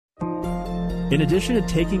In addition to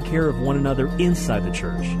taking care of one another inside the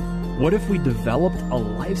church, what if we developed a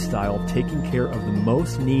lifestyle of taking care of the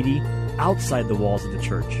most needy outside the walls of the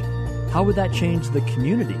church? How would that change the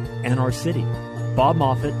community and our city? Bob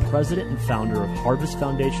Moffett, president and founder of Harvest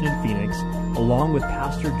Foundation in Phoenix, along with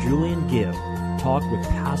Pastor Julian Gibb, talk with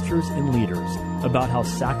pastors and leaders about how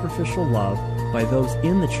sacrificial love by those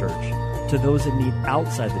in the church to those in need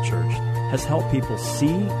outside the church has helped people see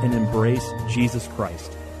and embrace Jesus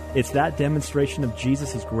Christ. It's that demonstration of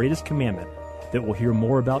Jesus' greatest commandment that we'll hear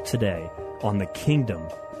more about today on The Kingdom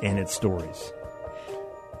and Its Stories.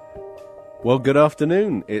 Well, good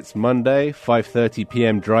afternoon. It's Monday, 5:30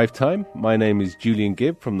 p.m. drive time. My name is Julian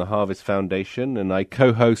Gibb from the Harvest Foundation, and I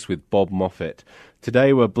co-host with Bob Moffett.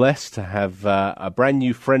 Today, we're blessed to have a brand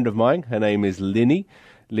new friend of mine. Her name is Linny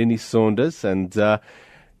Saunders, and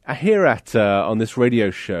here on this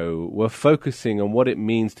radio show, we're focusing on what it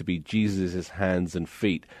means to be Jesus' hands and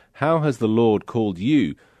feet. How has the Lord called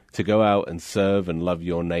you to go out and serve and love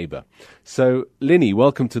your neighbor? So, Linny,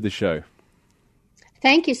 welcome to the show.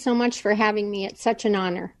 Thank you so much for having me. It's such an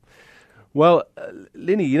honor. Well,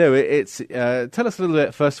 Linny, it's tell us a little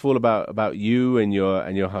bit first of all about you and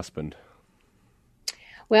your husband.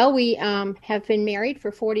 Well, we have been married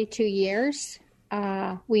for 42 years.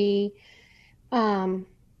 We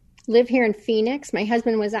live here in Phoenix. My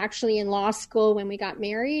husband was actually in law school when we got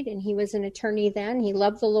married, and he was an attorney then. He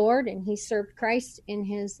loved the Lord, and he served Christ in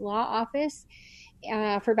his law office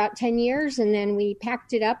for about 10 years, and then we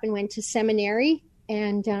packed it up and went to seminary.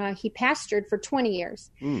 And he pastored for 20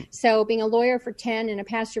 years. So being a lawyer for 10 and a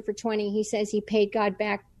pastor for 20, he says he paid God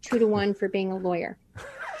back 2-to-1 for being a lawyer.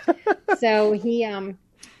 So he,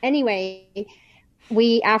 anyway,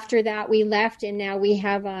 after that, we left, and now we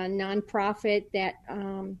have a nonprofit that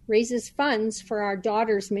raises funds for our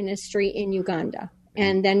daughter's ministry in Uganda.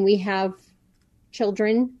 And then we have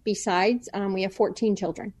children besides. We have 14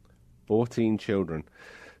 children. 14 children.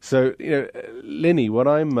 So, Linny, what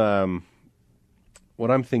I'm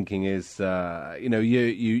thinking is,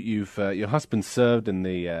 your husband served in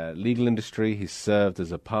the legal industry. He's served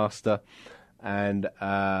as a pastor, and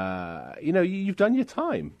you've done your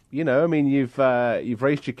time. You've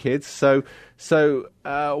raised your kids. So,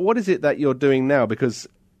 what is it that you're doing now? Because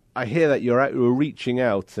I hear that you're reaching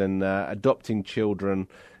out and adopting children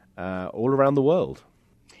all around the world.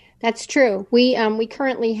 That's true. We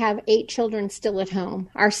currently have 8 children still at home.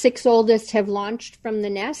 Our 6 oldest have launched from the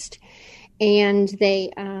nest. And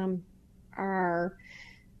they are,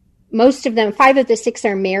 most of them, 5 of the 6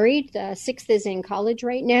 are married. The 6th is in college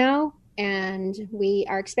right now. And we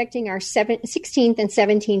are expecting our 16th and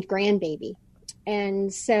 17th grandbaby.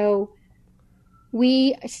 And so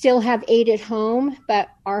we still have 8 at home, but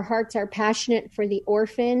our hearts are passionate for the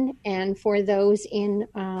orphan and for those in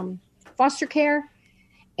foster care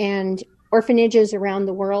and orphanages around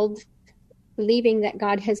the world, believing that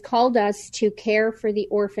God has called us to care for the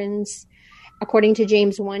orphans. According to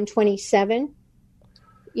James 1:27,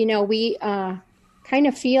 we kind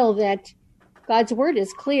of feel that God's word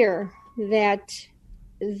is clear, that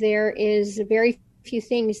there is very few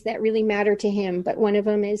things that really matter to him, but one of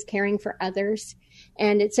them is caring for others.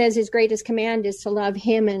 And it says his greatest command is to love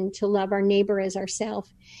him and to love our neighbor as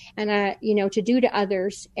ourselves. And, to do to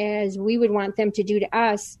others as we would want them to do to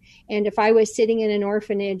us. And if I was sitting in an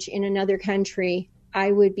orphanage in another country,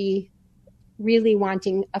 I would be really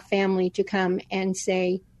wanting a family to come and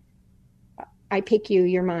say, I pick you,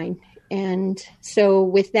 you're mine. And so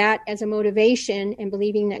with that as a motivation and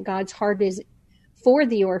believing that God's heart is for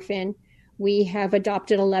the orphan, we have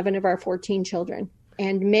adopted 11 of our 14 children.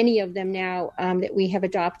 And many of them now that we have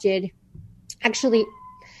adopted, actually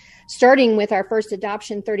starting with our first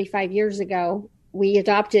adoption 35 years ago, we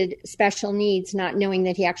adopted special needs, not knowing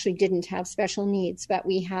that he actually didn't have special needs. But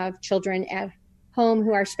we have children at home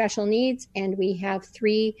who are special needs, and we have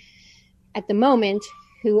 3 at the moment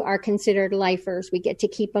who are considered lifers. We get to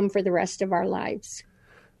keep them for the rest of our lives.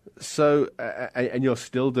 So, and you're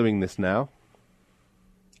still doing this now?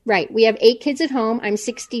 Right. We have 8 kids at home. I'm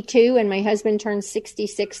 62, and my husband turns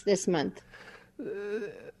 66 this month.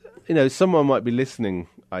 Someone might be listening,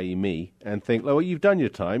 i.e. me, and think, well, you've done your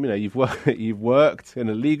time. You've worked in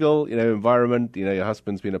a legal, environment. Your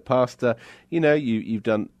husband's been a pastor. You've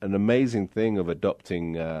done an amazing thing of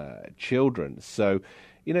adopting children. So,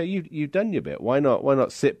 you've done your bit. Why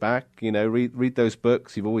not sit back? Read those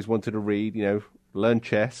books you've always wanted to read. Learn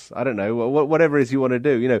chess. I don't know, whatever it is you want to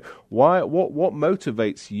do. What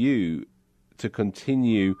motivates you to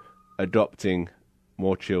continue adopting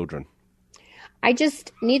more children?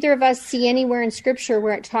 Neither of us see anywhere in Scripture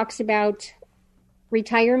where it talks about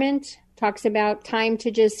retirement, talks about time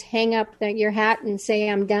to just hang up your hat and say,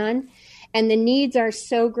 I'm done. And the needs are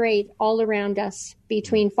so great all around us,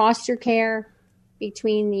 between foster care,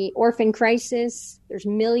 between the orphan crisis. There's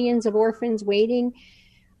millions of orphans waiting.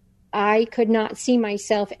 I could not see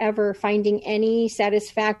myself ever finding any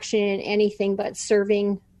satisfaction in anything but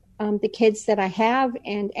serving the kids that I have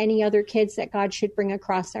and any other kids that God should bring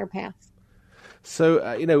across our path. So,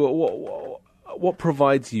 what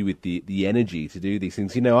provides you with the energy to do these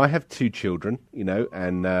things? I have 2 children,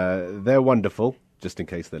 and they're wonderful, just in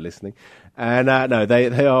case they're listening. And no,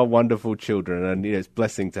 they are wonderful children, and it's a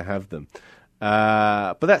blessing to have them.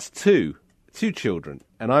 But that's two children,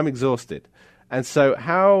 and I'm exhausted. And so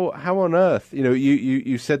how on earth,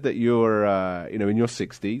 you said that you're, in your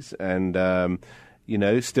 60s and,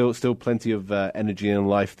 still plenty of energy and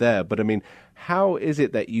life there. But I mean, how is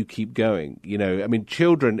it that you keep going?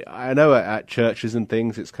 Children, I know at churches and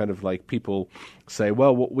things, it's kind of like people say,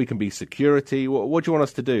 well, we can be security. What do you want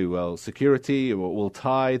us to do? Well, security, we'll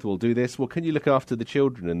tithe, we'll do this. Well, can you look after the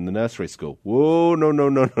children in the nursery school? Whoa, no.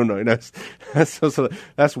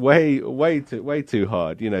 That's way too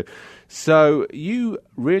hard, So you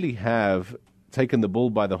really have taken the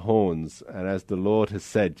bull by the horns. And as the Lord has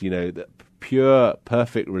said, that pure,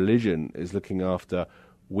 perfect religion is looking after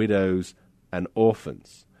widows and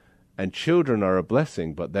orphans. And children are a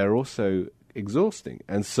blessing, but they're also exhausting.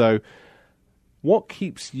 And so what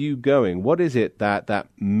keeps you going? What is it that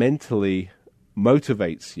mentally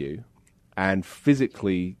motivates you and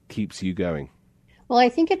physically keeps you going? Well, I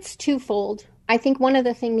think it's twofold. I think one of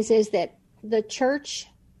the things is that the church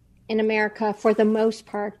in America, for the most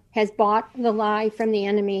part, has bought the lie from the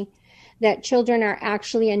enemy that children are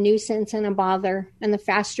actually a nuisance and a bother, and the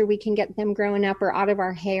faster we can get them growing up or out of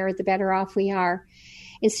our hair, the better off we are.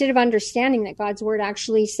 Instead of understanding that God's word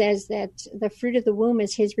actually says that the fruit of the womb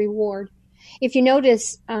is his reward. If you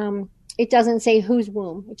notice, it doesn't say whose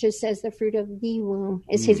womb. It just says the fruit of the womb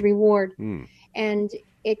is his reward. And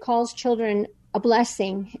it calls children a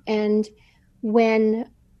blessing. And when,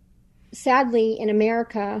 sadly, in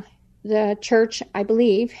America, the church, I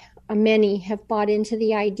believe, many have bought into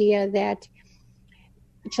the idea that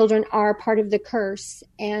children are part of the curse,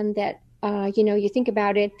 and that, you think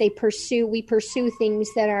about it, we pursue things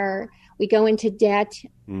we go into debt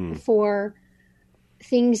for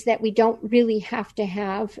things that we don't really have to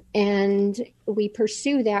have. And we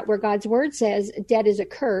pursue that where God's word says debt is a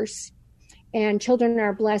curse and children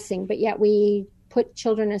are a blessing, but yet we put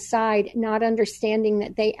children aside, not understanding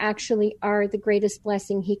that they actually are the greatest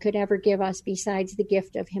blessing he could ever give us besides the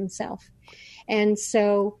gift of himself. And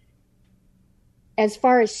so as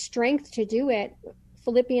far as strength to do it,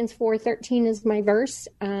 Philippians 4:13 is my verse,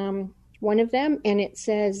 one of them. And it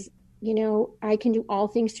says, I can do all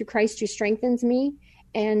things through Christ who strengthens me.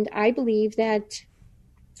 And I believe that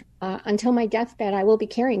until my deathbed, I will be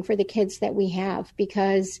caring for the kids that we have,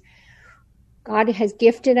 because God has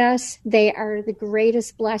gifted us. They are the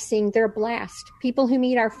greatest blessing. They're a blast. People who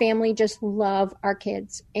meet our family just love our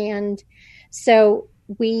kids. And so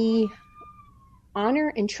we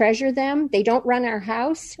honor and treasure them. They don't run our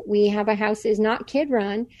house. We have a house that is not kid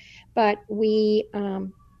run, but we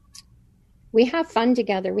have fun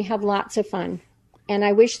together. We have lots of fun. And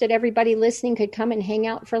I wish that everybody listening could come and hang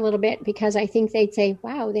out for a little bit, because I think they'd say,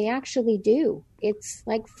 wow, they actually do. It's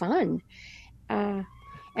like fun.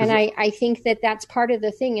 And I think that that's part of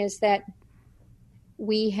the thing, is that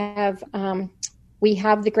we have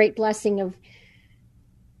the great blessing of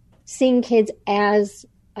seeing kids as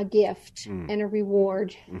a gift and a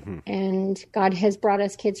reward. And God has brought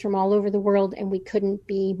us kids from all over the world, and we couldn't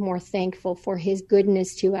be more thankful for his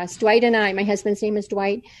goodness to us. Dwight and I, my husband's name is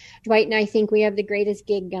Dwight. Dwight and I think we have the greatest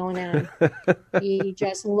gig going on. We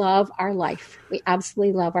just love our life. We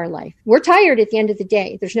absolutely love our life. We're tired at the end of the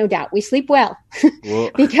day. There's no doubt. We sleep well,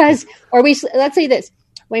 let's say this,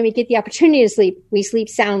 when we get the opportunity to sleep, we sleep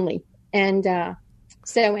soundly. And,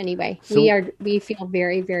 so anyway, we feel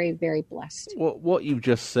very, very, very blessed. What you've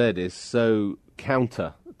just said is so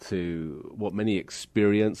counter to what many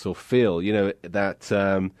experience or feel.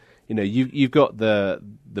 That you've got the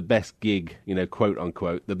best gig, quote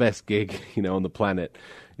unquote, the best gig, on the planet.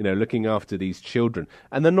 Looking after these children,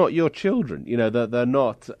 and they're not your children. They're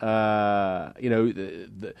not.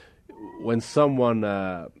 When someone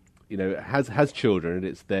has children, and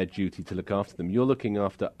it's their duty to look after them. You're looking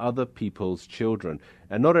after other people's children,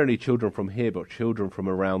 and not only children from here, but children from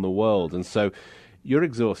around the world. And so you're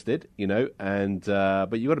exhausted, and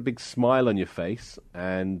but you got a big smile on your face,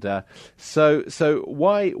 and so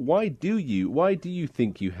why do you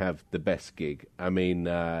think you have the best gig? I mean,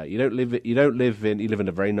 you live in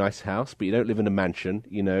a very nice house, but you don't live in a mansion.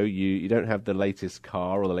 You don't have the latest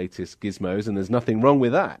car or the latest gizmos, and there's nothing wrong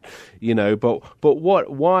with that. But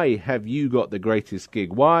why have you got the greatest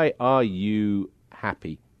gig? Why are you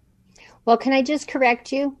happy? Well, can I just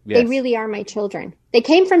correct you? Yes. They really are my children. They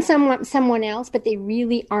came from someone else, but they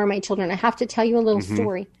really are my children. I have to tell you a little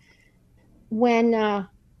story. When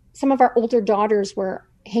some of our older daughters were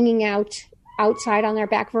hanging outside on our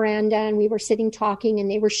back veranda, and we were sitting talking, and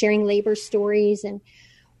they were sharing labor stories, and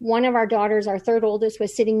one of our daughters, our third oldest,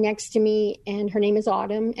 was sitting next to me, and her name is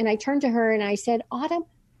Autumn. And I turned to her and I said, Autumn,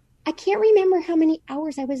 I can't remember how many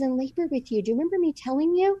hours I was in labor with you. Do you remember me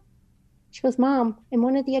telling you? She goes, Mom, I'm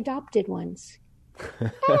one of the adopted ones.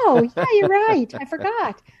 Oh, yeah, you're right. I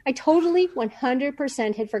forgot. I totally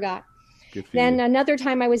 100% had forgot. Then another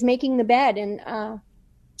time I was making the bed, and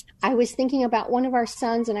I was thinking about one of our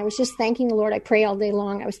sons, and I was just thanking the Lord. I pray all day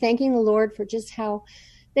long. I was thanking the Lord for just how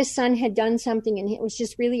this son had done something, and it was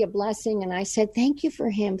just really a blessing. And I said, thank you for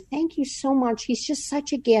him. Thank you so much. He's just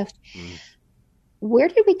such a gift. Where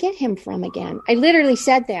did we get him from again? I literally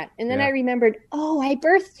said that. And then I remembered, I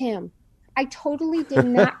birthed him. I totally did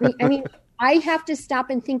not. I have to stop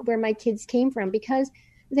and think where my kids came from, because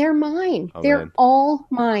they're mine. Oh, they're man. all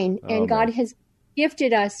mine. And God has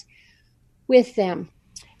gifted us with them.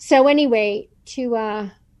 So anyway, to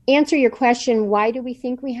answer your question, why do we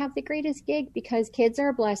think we have the greatest gig? Because kids are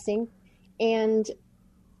a blessing. And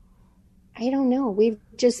I don't know. We've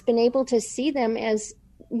just been able to see them as,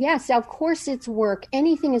 yes, of course it's work.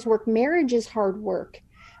 Anything is work. Marriage is hard work.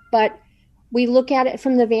 But we look at it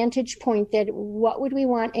from the vantage point that what would we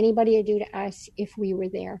want anybody to do to us if we were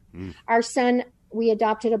there? Our son, we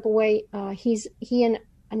adopted a boy. He and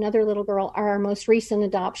another little girl are our most recent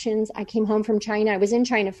adoptions. I came home from China. I was in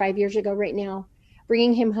China 5 years ago right now,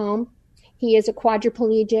 bringing him home. He is a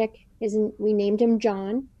quadriplegic. We named him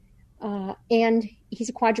John, and he's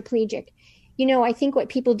a quadriplegic. I think what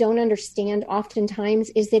people don't understand oftentimes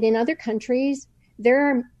is that in other countries, there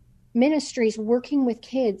are ministries working with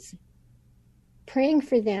kids, praying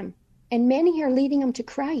for them, and many are leading them to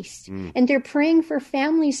Christ, and they're praying for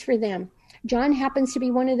families for them. John happens to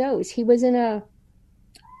be one of those. He was in a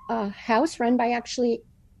house run by actually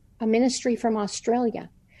a ministry from Australia,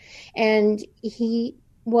 and he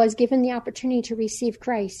was given the opportunity to receive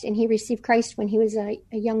Christ, and he received Christ when he was a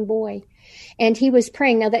young boy, and he was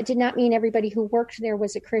praying. Now, that did not mean everybody who worked there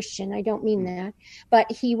was a Christian. I don't mean that,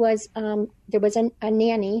 but he was, there was a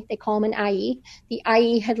nanny, they call him an IE. The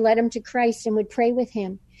IE had led him to Christ and would pray with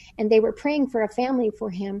him, and they were praying for a family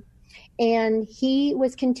for him, and he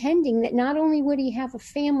was contending that not only would he have a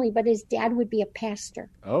family, but his dad would be a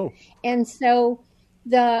pastor. Oh. And so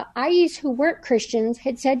the IEs who weren't Christians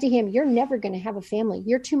had said to him, you're never going to have a family.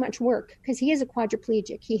 You're too much work, because he is a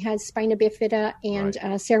quadriplegic. He has spina bifida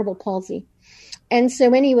and cerebral palsy. And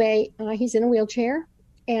so anyway, he's in a wheelchair.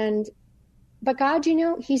 But God,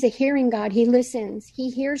 he's a hearing God. He listens. He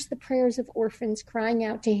hears the prayers of orphans crying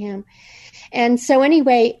out to him. And so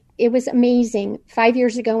anyway, it was amazing. 5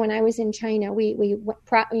 years ago when I was in China, we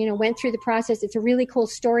went through the process. It's a really cool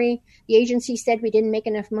story. The agency said we didn't make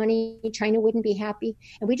enough money. China wouldn't be happy.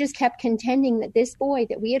 And we just kept contending that this boy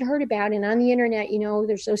that we had heard about, and on the internet,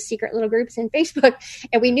 there's those secret little groups in Facebook,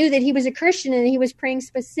 and we knew that he was a Christian, and he was praying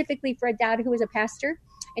specifically for a dad who was a pastor.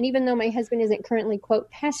 And even though my husband isn't currently,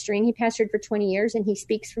 quote, pastoring, he pastored for 20 years, and he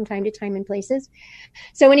speaks from time to time in places.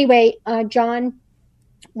 So anyway, John,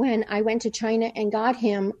 when I went to China and got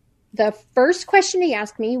him, the first question he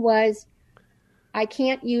asked me was, I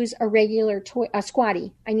can't use a regular a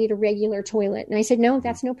squatty. I need a regular toilet. And I said, no,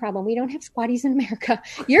 that's no problem. We don't have squatties in America.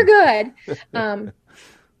 You're good.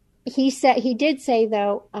 He did say,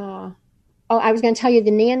 though, I was going to tell you, the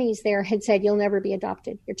nannies there had said, you'll never be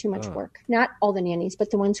adopted. You're too much work. Not all the nannies, but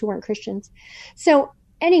the ones who weren't Christians. So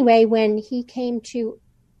anyway, when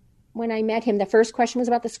I met him, the first question was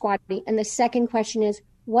about the squatty. And the second question is,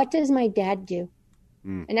 what does my dad do?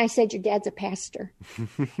 And I said, your dad's a pastor.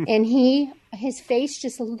 And his face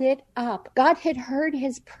just lit up. God had heard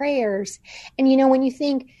his prayers. And when you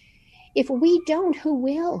think, if we don't, who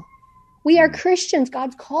will? We are Christians.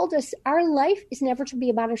 God's called us. Our life is never to be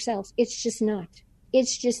about ourselves. It's just not.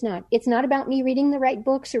 It's just not. It's not about me reading the right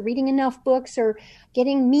books or reading enough books or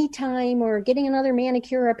getting me time or getting another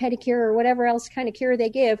manicure or pedicure or whatever else kind of cure they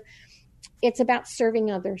give. It's about serving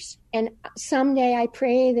others. And someday I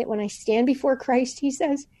pray that when I stand before Christ, he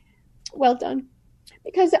says, well done.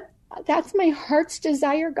 Because That's my heart's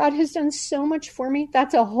desire. God has done so much for me.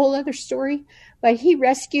 That's a whole other story. But he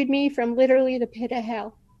rescued me from literally the pit of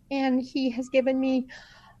hell. And he has given me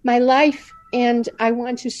my life. And I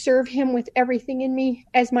want to serve him with everything in me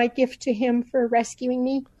as my gift to him for rescuing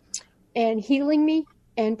me and healing me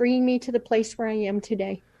and bringing me to the place where I am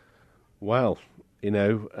today. Well,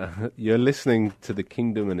 you're listening to The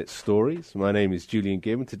Kingdom and Its Stories. My name is Julian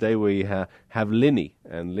Gibb, and today we have Linny,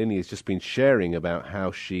 and Linny has just been sharing about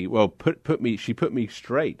how she put me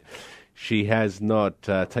straight. She has not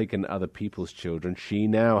taken other people's children. She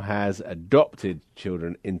now has adopted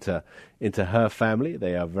children into her family.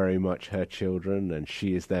 They are very much her children, and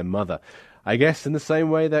she is their mother. I guess in the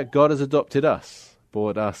same way that God has adopted us,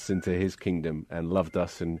 brought us into his kingdom, and loved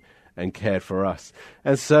us and cared for us.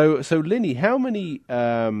 And so Linny, how many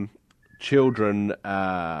children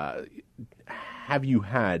have you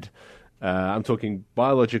had? I'm talking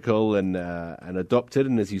biological and adopted,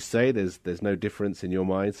 and as you say, there's no difference in your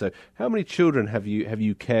mind. So how many children have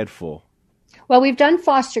you cared for? Well, we've done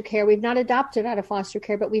foster care. We've not adopted out of foster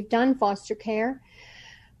care, but we've done foster care.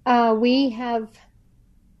 We have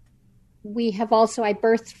also, I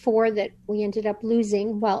birthed 4 that we ended up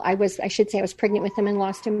losing. Well, I was pregnant with them and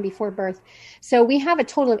lost them before birth. So we have a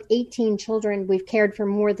total of 18 children. We've cared for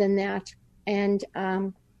more than that. And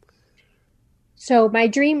so my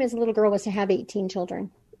dream as a little girl was to have 18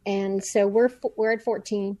 children. And so we're at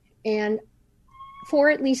 14, and 4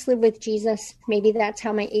 at least live with Jesus. Maybe that's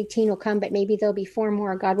how my 18 will come, but maybe there'll be 4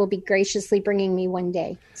 more. God will be graciously bringing me one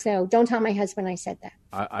day. So don't tell my husband I said that.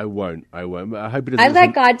 I won't. I hope he doesn't. I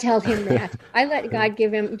let God tell him that. I let God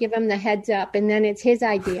give him the heads up, and then it's his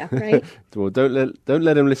idea, right? Well, don't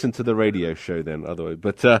let him listen to the radio show then. Otherwise,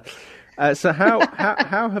 but so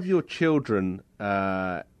how have your children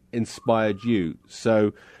inspired you?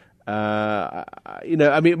 So well,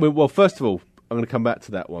 first of all, I'm going to come back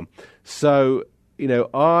to that one. So,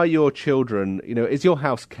 are your children, is your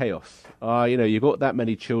house chaos? You've got that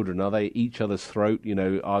many children. Are they each other's throat,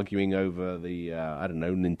 arguing over the,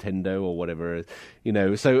 Nintendo or whatever?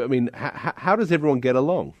 So, how does everyone get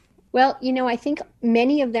along? Well, I think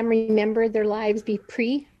many of them remember their lives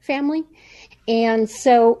pre-family. And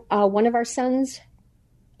so one of our sons,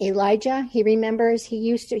 Elijah, he remembers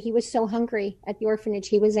he was so hungry at the orphanage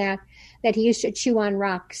he was at that he used to chew on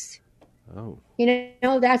rocks. Oh.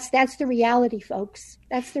 That's the reality, folks.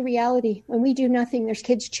 That's the reality. When we do nothing, there's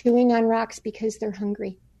kids chewing on rocks because they're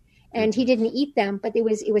hungry. And he didn't eat them, but it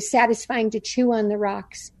was satisfying to chew on the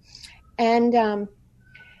rocks. And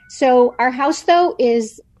so our house, though,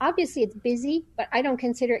 is obviously it's busy, but I don't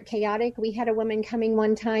consider it chaotic. We had a woman coming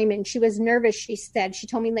one time, and she was nervous, she said. She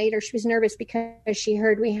told me later she was nervous because she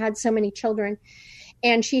heard we had so many children.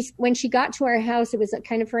 And when she got to our house, it was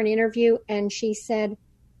kind of for an interview, and she said,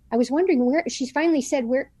 I was wondering she finally said,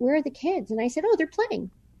 where are the kids? And I said, oh, they're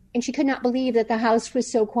playing. And she could not believe that the house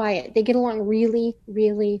was so quiet. They get along really,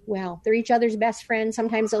 really well. They're each other's best friends.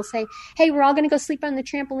 Sometimes they'll say, hey, we're all going to go sleep on the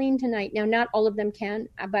trampoline tonight. Now, not all of them can,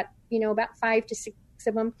 but, about 5 to 6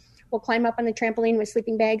 of them will climb up on the trampoline with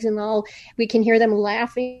sleeping bags and all. We can hear them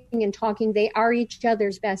laughing and talking. They are each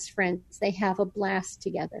other's best friends. They have a blast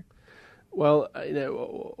together. Well,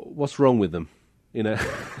 what's wrong with them?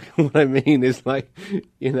 What I mean is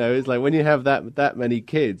it's like when you have that many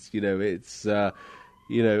kids, it's, or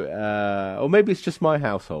maybe it's just my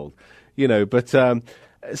household, but,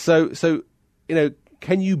 so,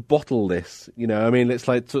 can you bottle this? It's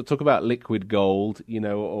like talk about liquid gold,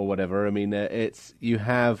 or whatever. You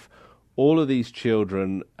have all of these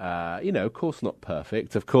children, of course not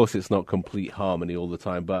perfect. Of course it's not complete harmony all the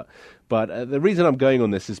time. But the reason I'm going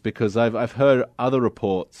on this is because I've heard other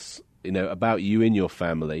reports, about you and your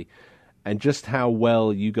family and just how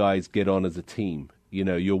well you guys get on as a team.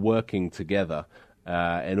 You're working together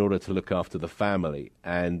in order to look after the family.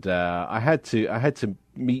 And I had to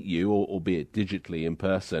meet you, albeit digitally in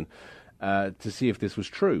person, to see if this was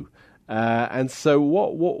true. And so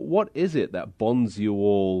what is it that bonds you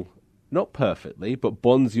all, not perfectly, but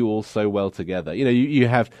bonds you all so well together? You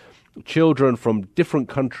have children from different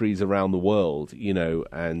countries around the world,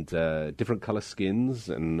 and different color skins.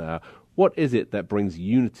 And what is it that brings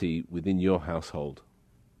unity within your household?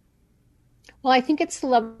 Well, I think it's the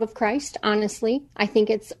love of Christ, honestly. I think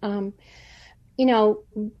it's,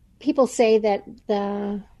 people say that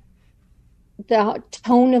the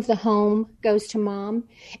tone of the home goes to mom.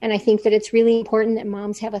 And I think that it's really important that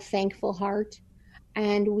moms have a thankful heart.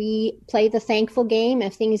 And we play the thankful game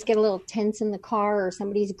if things get a little tense in the car or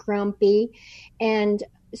somebody's grumpy. And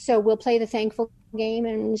so we'll play the thankful game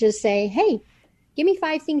and just say, hey, give me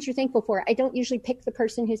 5 things you're thankful for. I don't usually pick the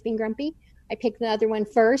person who's being grumpy. I pick the other one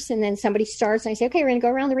first, and then somebody starts, and I say, okay, we're going to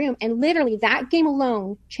go around the room. And literally that game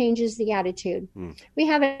alone changes the attitude. We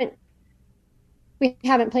haven't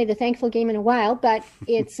played the thankful game in a while, but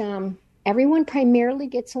it's everyone primarily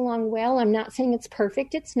gets along well. I'm not saying it's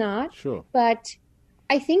perfect. It's not. Sure. But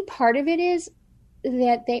I think part of it is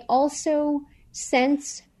that they also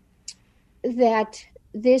sense that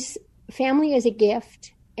this family is a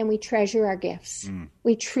gift, and we treasure our gifts.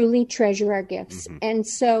 We truly treasure our gifts. And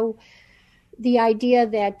so the idea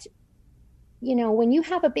that, when you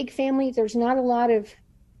have a big family, there's not a lot of,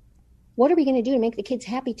 what are we going to do to make the kids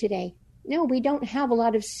happy today? No, we don't have a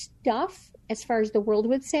lot of stuff as far as the world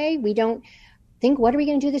would say. We don't think, what are we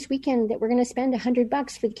going to do this weekend that we're going to spend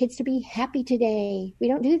 $100 for the kids to be happy today? We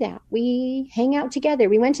don't do that. We hang out together.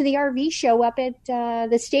 We went to the RV show up at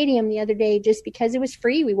the stadium the other day just because it was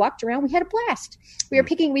free. We walked around. We had a blast. We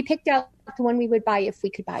picked out the one we would buy if we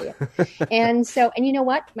could buy it. And you know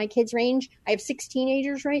what? My kids range. I have 6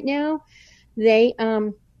 teenagers right now. They,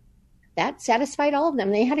 that satisfied all of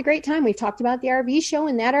them. They had a great time. We've talked about the RV show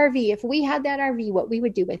and that RV. If we had that RV, what we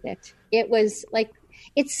would do with it. It was like,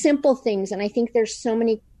 it's simple things. And I think there's so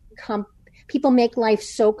many people make life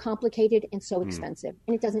so complicated and so expensive,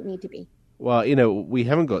 and it doesn't need to be. Well, we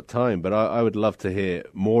haven't got time, but I would love to hear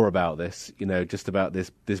more about this, just about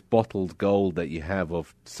this bottled gold that you have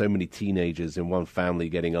of so many teenagers in one family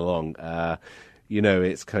getting along.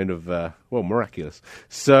 It's kind of, miraculous.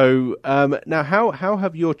 So now how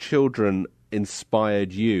have your children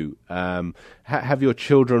inspired you? Have your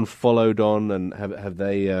children followed on, and have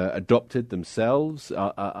they adopted themselves,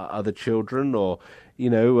 other children, or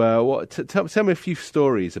tell me a few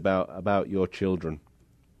stories about your children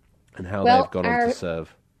and how they've gone on to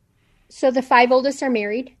serve. So the 5 oldest are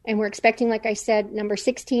married, and we're expecting, like I said, number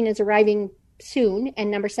 16 is arriving soon, and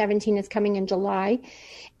number 17 is coming in July.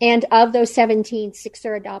 And of those 17, 6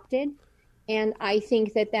 are adopted. And I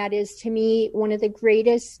think that is, to me, one of the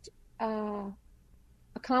greatest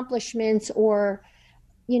accomplishments, or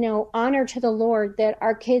honor to the Lord, that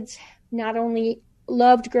our kids not only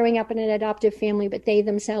loved growing up in an adoptive family, but they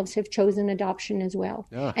themselves have chosen adoption as well.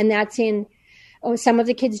 Yeah. And that's some of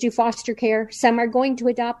the kids do foster care. Some are going to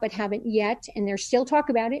adopt but haven't yet, and there's still talk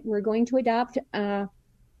about it. We're going to adopt.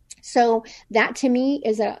 So that, to me,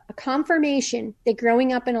 is a confirmation that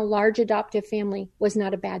growing up in a large adoptive family was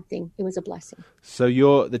not a bad thing. It was a blessing.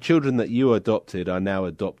 So the children that you adopted are now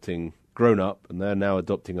grown up, and they're now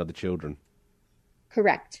adopting other children.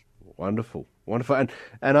 Correct. Wonderful. And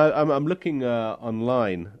I'm looking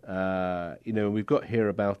online. We've got here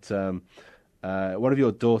about one of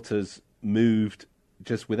your daughters moved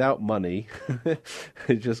just without money.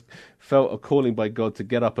 Just felt a calling by God to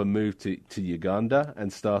get up and move to Uganda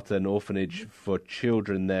and start an orphanage for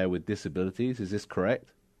children there with disabilities. Is this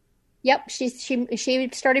correct? Yep. She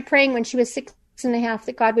started praying when she was 6.5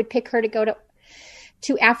 that God would pick her to go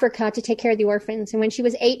to Africa to take care of the orphans. And when she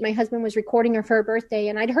was 8, my husband was recording her for her birthday,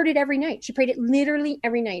 and I'd heard it every night. She prayed it literally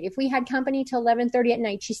every night. If we had company till 11:30 at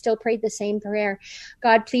night, she still prayed the same prayer.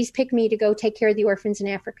 God, please pick me to go take care of the orphans in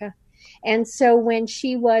Africa. And so when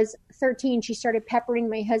she was 13, she started peppering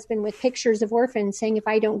my husband with pictures of orphans, saying, if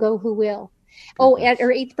I don't go, who will? Oh, at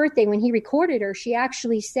her 8th birthday, when he recorded her,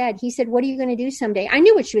 he said, what are you going to do someday? I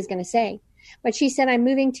knew what she was going to say, but she said, I'm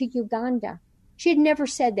moving to Uganda. She had never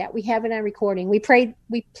said that. We have it on recording. We played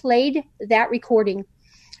that recording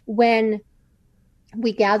when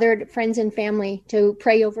we gathered friends and family to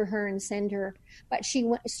pray over her and send her. But she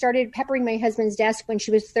started peppering my husband's desk when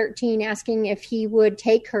she was 13, asking if he would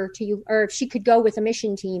take her or if she could go with a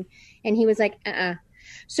mission team. And he was like,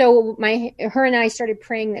 So her and I started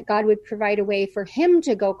praying that God would provide a way for him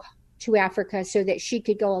to go to Africa so that she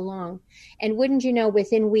could go along. And wouldn't you know,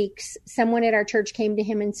 within weeks, someone at our church came to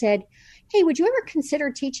him and said, hey, would you ever consider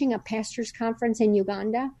teaching a pastor's conference in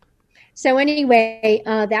Uganda? So anyway,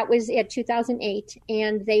 that was at 2008,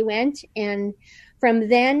 and they went, and from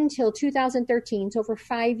then till 2013, so over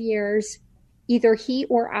 5 years, either he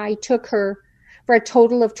or I took her for a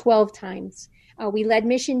total of 12 times. We led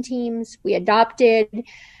mission teams, we adopted,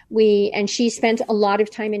 and she spent a lot of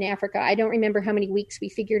time in Africa. I don't remember how many weeks we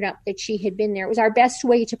figured out that she had been there. It was our best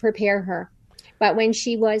way to prepare her. But when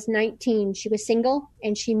she was 19, she was single,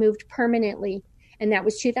 and she moved permanently. And that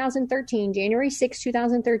was 2013, January 6,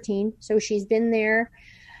 2013. So she's been there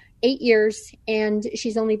 8 years, and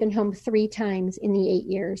she's only been home 3 times in the 8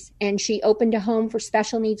 years. And she opened a home for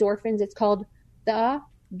special needs orphans. It's called The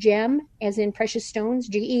Gem, as in precious stones,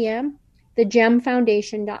 GEM,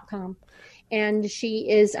 thegemfoundation.com. And she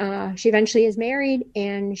eventually is married,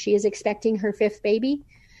 and she is expecting her 5th baby.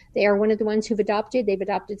 They are one of the ones who've adopted. They've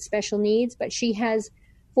adopted special needs, but she has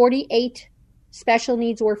 48 special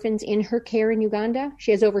needs orphans in her care in Uganda.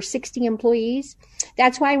 She has over 60 employees.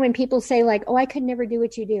 That's why when people say like, oh, I could never do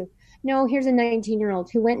what you do. No, here's a 19-year-old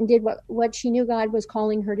who went and did what she knew God was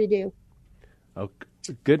calling her to do. Oh,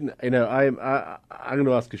 good. You know, I'm going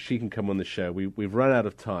to ask if she can come on the show. We've run out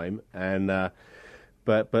of time, and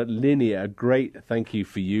but Linnea, a great thank you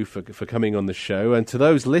for coming on the show, and to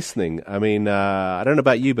those listening. I mean, I don't know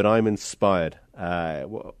about you, but I'm inspired.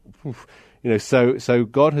 So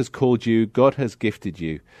God has called you, God has gifted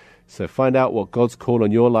you. So find out what God's call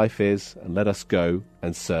on your life is, and let us go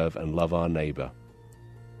and serve and love our neighbor.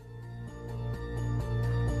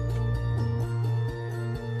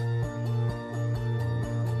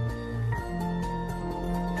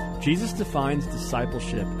 Jesus defines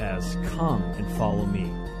discipleship as come and follow me.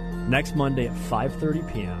 Next Monday at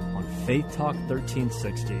 5:30 p.m. on Faith Talk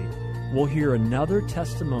 1360, we'll hear another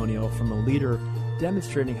testimonial from a leader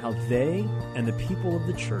demonstrating how they and the people of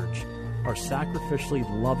the church are sacrificially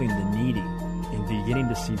loving the needy and beginning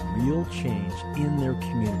to see real change in their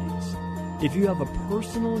communities. If you have a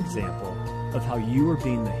personal example of how you are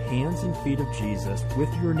being the hands and feet of Jesus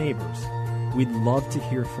with your neighbors, we'd love to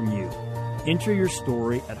hear from you. Enter your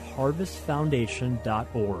story at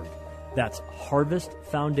harvestfoundation.org. That's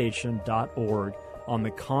harvestfoundation.org on the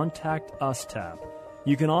Contact Us tab.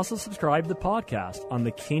 You can also subscribe to the podcast on The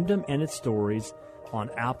Kingdom and Its Stories on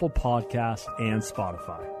Apple Podcasts and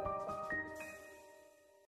Spotify.